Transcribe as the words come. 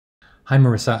Hi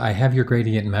Marissa, I have your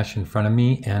gradient mesh in front of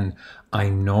me, and I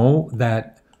know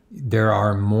that there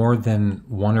are more than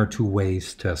one or two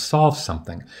ways to solve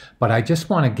something, but I just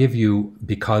want to give you,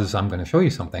 because I'm going to show you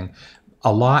something,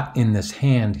 a lot in this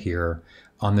hand here,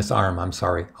 on this arm, I'm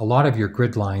sorry, a lot of your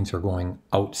grid lines are going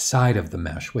outside of the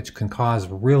mesh, which can cause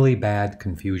really bad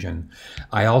confusion.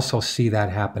 I also see that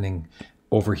happening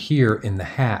over here in the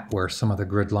hat, where some of the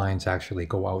grid lines actually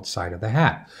go outside of the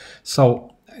hat.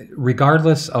 So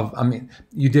regardless of, I mean,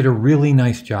 you did a really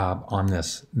nice job on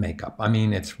this makeup. I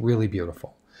mean, it's really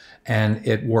beautiful and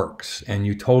it works, and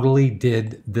you totally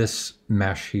did this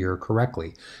mesh here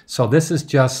correctly. So this is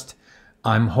just,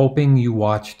 I'm hoping you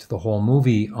watched the whole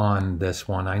movie on this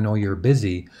one. I know you're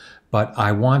busy, but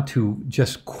I want to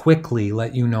just quickly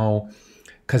let you know,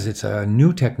 because it's a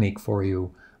new technique for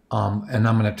you, and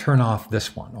I'm going to turn off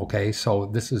this one, okay? So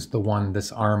this is the one,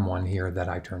 this arm one here that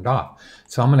I turned off.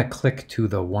 So I'm going to click to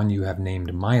the one you have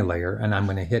named My Layer, and I'm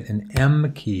going to hit an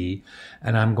M key,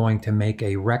 and I'm going to make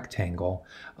a rectangle,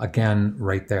 again,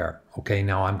 right there. Okay,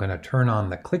 now I'm going to turn on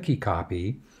the clicky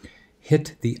copy,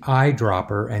 hit the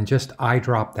eyedropper, and just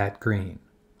eyedrop that green,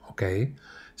 okay?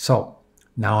 So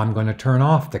now I'm going to turn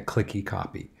off the clicky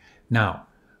copy. Now,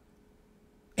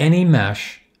 any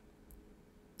mesh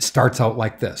starts out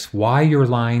like this. Why your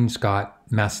lines got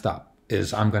messed up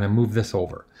is, I'm going to move this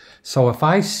over. So if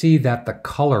I see that the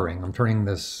coloring, I'm turning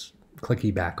this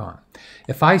clicky back on.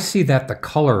 If I see that the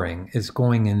coloring is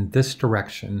going in this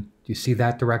direction, do you see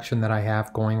that direction that I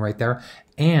have going right there?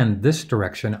 And this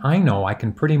direction, I know I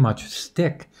can pretty much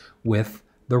stick with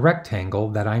the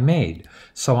rectangle that I made.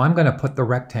 So I'm going to put the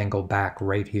rectangle back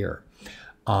right here.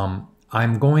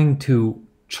 I'm going to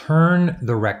turn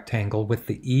the rectangle with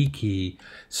the E key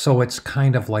so it's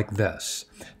kind of like this.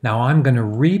 Now I'm going to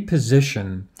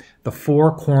reposition the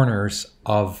four corners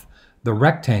of the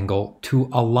rectangle to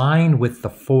align with the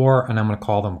four, and I'm going to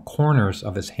call them corners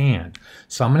of his hand.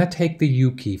 So I'm going to take the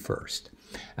U key first,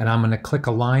 and I'm going to click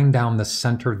a line down the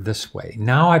center this way.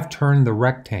 Now I've turned the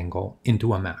rectangle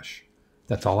into a mesh.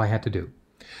 That's all I had to do.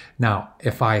 Now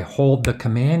if I hold the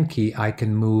Command key, I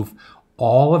can move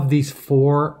all of these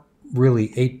four,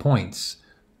 really 8 points.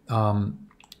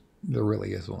 There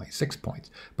really is only 6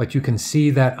 points, but you can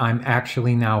see that I'm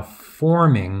actually now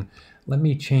forming. Let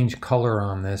me change color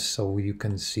on this so you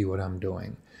can see what I'm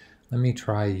doing. Let me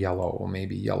try yellow.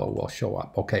 Maybe yellow will show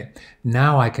up. Okay,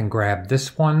 now I can grab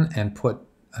this one and put,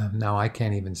 now I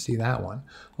can't even see that one.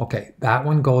 Okay, that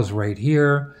one goes right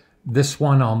here. This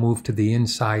one I'll move to the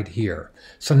inside here.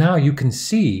 So now you can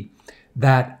see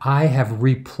that I have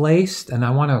replaced, and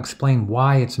I want to explain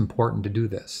why it's important to do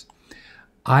this.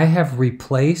 I have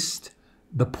replaced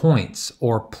the points,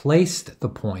 or placed the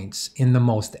points, in the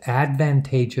most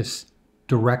advantageous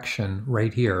direction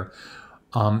right here.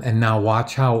 And now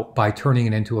watch how, by turning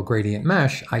it into a gradient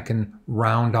mesh, I can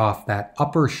round off that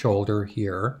upper shoulder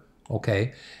here,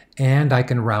 okay? And I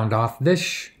can round off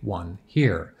this one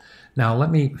here. Now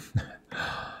let me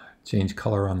change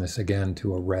color on this again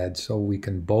to a red so we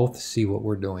can both see what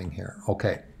we're doing here.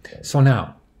 Okay, so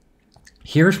now,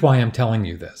 here's why I'm telling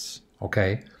you this,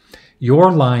 okay?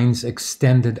 Your lines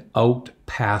extended out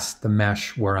past the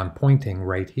mesh where I'm pointing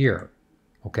right here,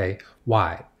 okay?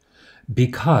 Why?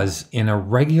 Because in a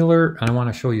regular, and I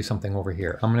want to show you something over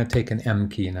here. I'm going to take an M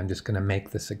key and I'm just going to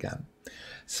make this again.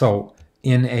 So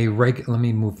in a let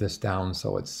me move this down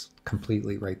so it's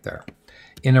completely right there.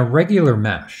 In a regular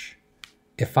mesh,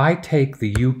 if I take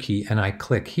the U key and I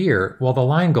click here, well, the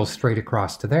line goes straight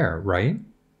across to there, right?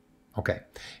 Okay.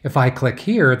 If I click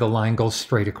here, the line goes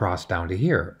straight across down to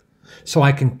here. So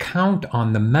I can count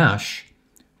on the mesh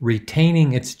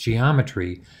retaining its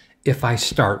geometry if I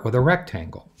start with a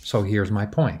rectangle. So here's my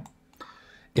point.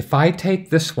 If I take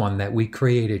this one that we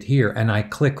created here and I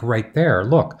click right there,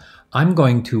 look, I'm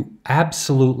going to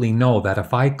absolutely know that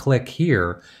if I click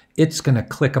here, it's going to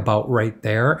click about right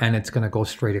there, and it's going to go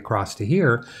straight across to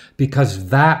here, because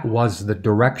that was the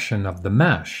direction of the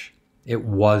mesh. It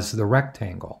was the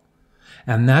rectangle.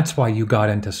 And that's why you got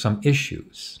into some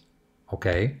issues.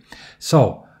 Okay?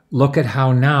 So look at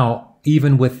how now,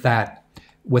 even with that,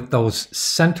 with those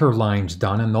center lines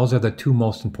done, and those are the two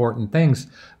most important things,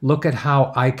 look at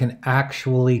how I can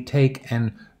actually take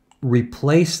and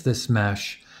replace this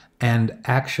mesh and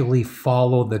actually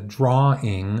follow the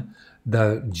drawing,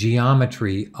 the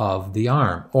geometry of the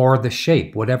arm, or the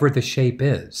shape, whatever the shape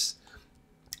is.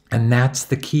 And that's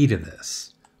the key to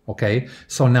this, Okay,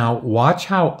 so now watch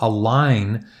how a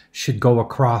line should go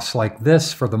across like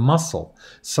this for the muscle.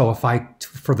 So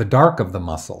for the dark of the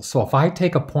muscle. So if I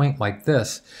take a point like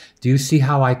this, do you see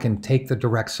how I can take the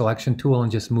direct selection tool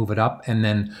and just move it up and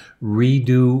then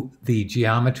redo the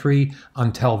geometry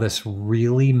until this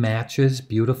really matches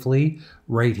beautifully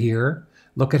right here?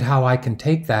 Look at how I can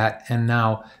take that, and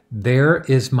now there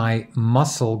is my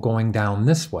muscle going down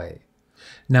this way.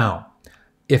 Now,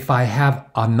 if I have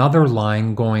another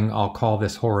line going, I'll call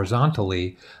this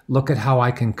horizontally, look at how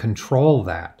I can control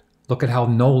that. Look at how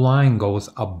no line goes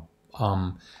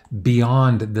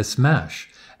beyond this mesh.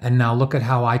 And now look at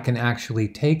how I can actually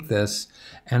take this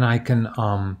and I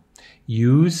can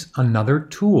use another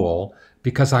tool,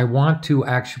 because I want to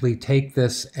actually take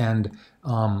this and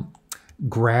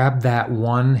grab that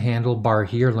one handlebar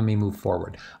here. Let me move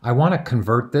forward. I want to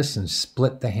convert this and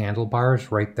split the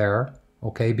handlebars right there,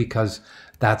 okay, because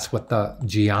that's what the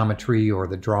geometry or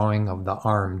the drawing of the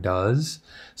arm does.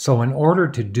 So in order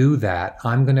to do that,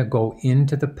 I'm going to go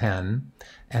into the pen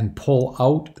and pull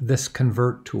out this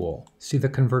convert tool. See the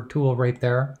convert tool right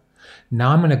there? Now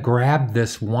I'm going to grab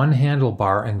this one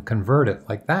handlebar and convert it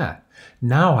like that.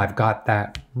 Now I've got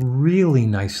that really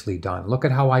nicely done. Look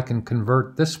at how I can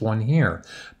convert this one here.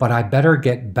 But I better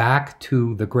get back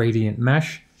to the gradient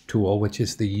mesh tool, which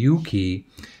is the U key,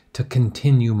 to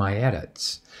continue my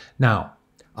edits. Now,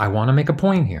 I want to make a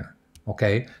point here,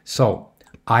 okay? So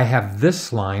I have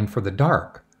this line for the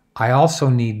dark. I also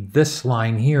need this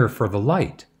line here for the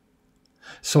light.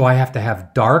 So I have to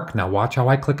have dark. Now watch how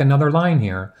I click another line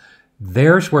here.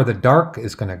 There's where the dark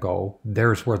is going to go.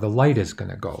 There's where the light is going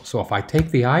to go. So if I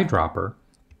take the eyedropper,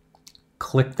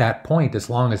 click that point, as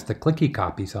long as the clicky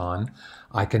copy's on,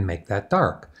 I can make that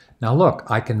dark. Now look,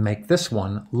 I can make this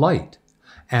one light.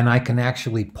 And I can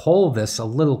actually pull this a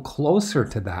little closer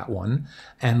to that one.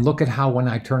 And look at how when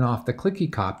I turn off the clicky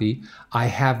copy, I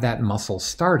have that muscle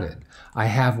started. I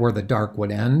have where the dark would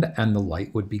end and the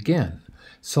light would begin.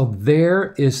 So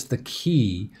there is the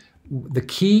key. The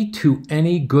key to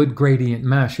any good gradient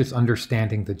mesh is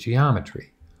understanding the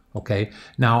geometry. Okay,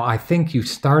 now I think you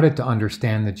started to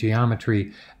understand the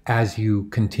geometry as you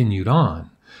continued on.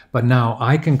 But now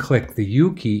I can click the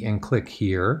U key and click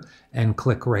here and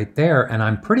click right there, and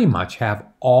I'm pretty much have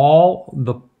all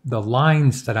the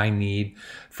lines that I need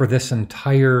for this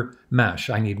entire mesh.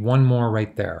 I need one more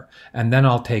right there. And then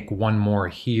I'll take one more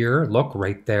here, look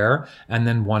right there, and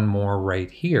then one more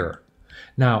right here.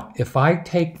 Now, if I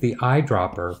take the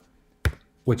eyedropper,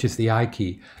 which is the I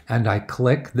key, and I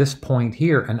click this point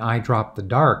here and eyedrop the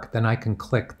dark, then I can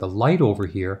click the light over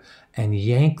here and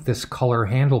yank this color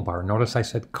handlebar. Notice I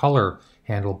said color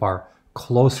handlebar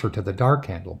closer to the dark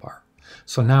handlebar.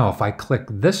 So now if I click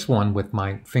this one with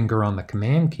my finger on the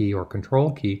command key or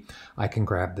control key, I can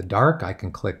grab the dark, I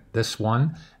can click this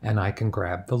one, and I can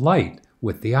grab the light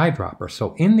with the eyedropper.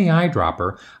 So in the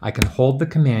eyedropper, I can hold the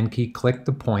command key, click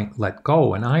the point, let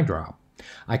go, and eyedrop.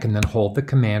 I can then hold the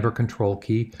command or control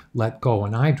key, let go,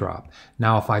 and eyedrop.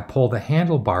 Now if I pull the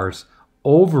handlebars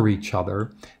over each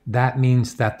other, that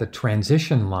means that the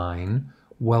transition line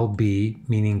will be,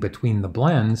 meaning between the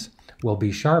blends, will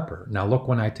be sharper. Now look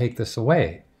when I take this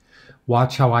away.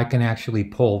 Watch how I can actually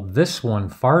pull this one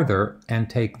farther and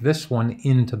take this one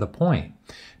into the point.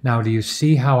 Now do you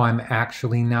see how I'm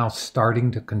actually now starting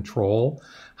to control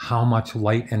how much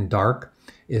light and dark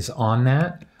is on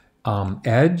that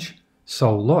edge?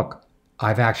 So look,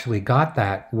 I've actually got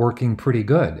that working pretty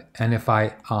good. And if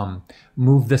I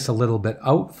move this a little bit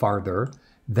out farther,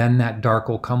 then that dark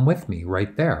will come with me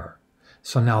right there.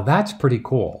 So now that's pretty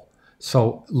cool.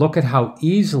 So look at how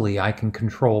easily I can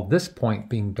control this point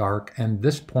being dark and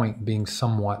this point being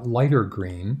somewhat lighter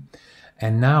green.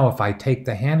 And now if I take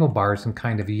the handlebars and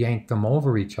kind of yank them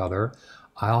over each other,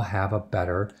 I'll have a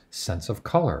better sense of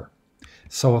color.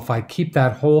 So if I keep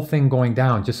that whole thing going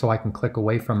down, just so I can click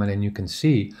away from it and you can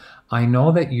see, I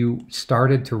know that you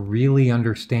started to really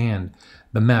understand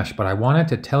the mesh, but I wanted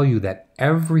to tell you that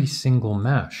every single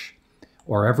mesh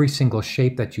or every single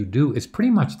shape that you do is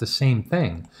pretty much the same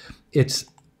thing. It's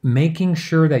making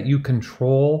sure that you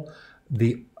control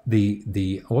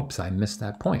oops, I missed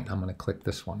that point. I'm going to click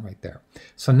this one right there.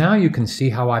 So now you can see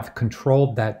how I've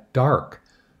controlled that dark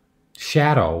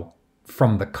shadow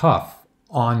from the cuff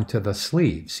onto the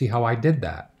sleeve. See how I did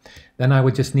that? Then I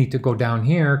would just need to go down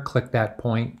here, click that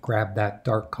point, grab that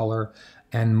dark color,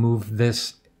 and move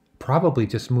this, probably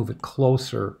just move it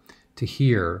closer to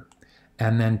here,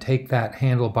 and then take that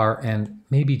handlebar and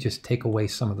maybe just take away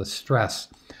some of the stress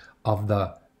of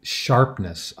the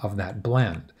sharpness of that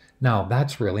blend. Now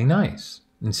that's really nice.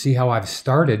 And see how I've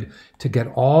started to get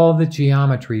all the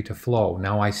geometry to flow.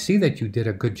 Now I see that you did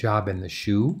a good job in the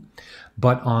shoe,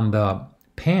 but on the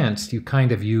pants, you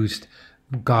kind of used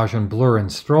Gaussian blur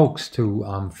and strokes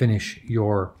to finish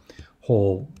your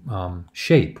whole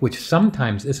shape, which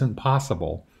sometimes isn't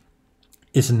possible,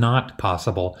 is not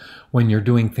possible when you're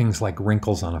doing things like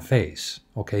wrinkles on a face,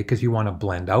 okay? Because you want to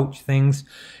blend out things,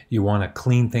 you want to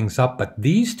clean things up, but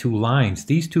these two lines,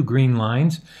 these two green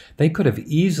lines, they could have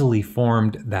easily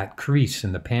formed that crease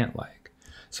in the pant leg.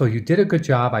 So you did a good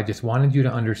job. I just wanted you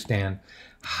to understand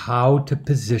how to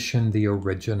position the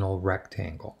original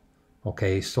rectangle,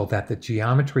 okay? So that the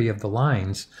geometry of the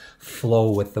lines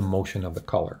flow with the motion of the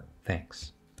color.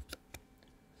 Thanks.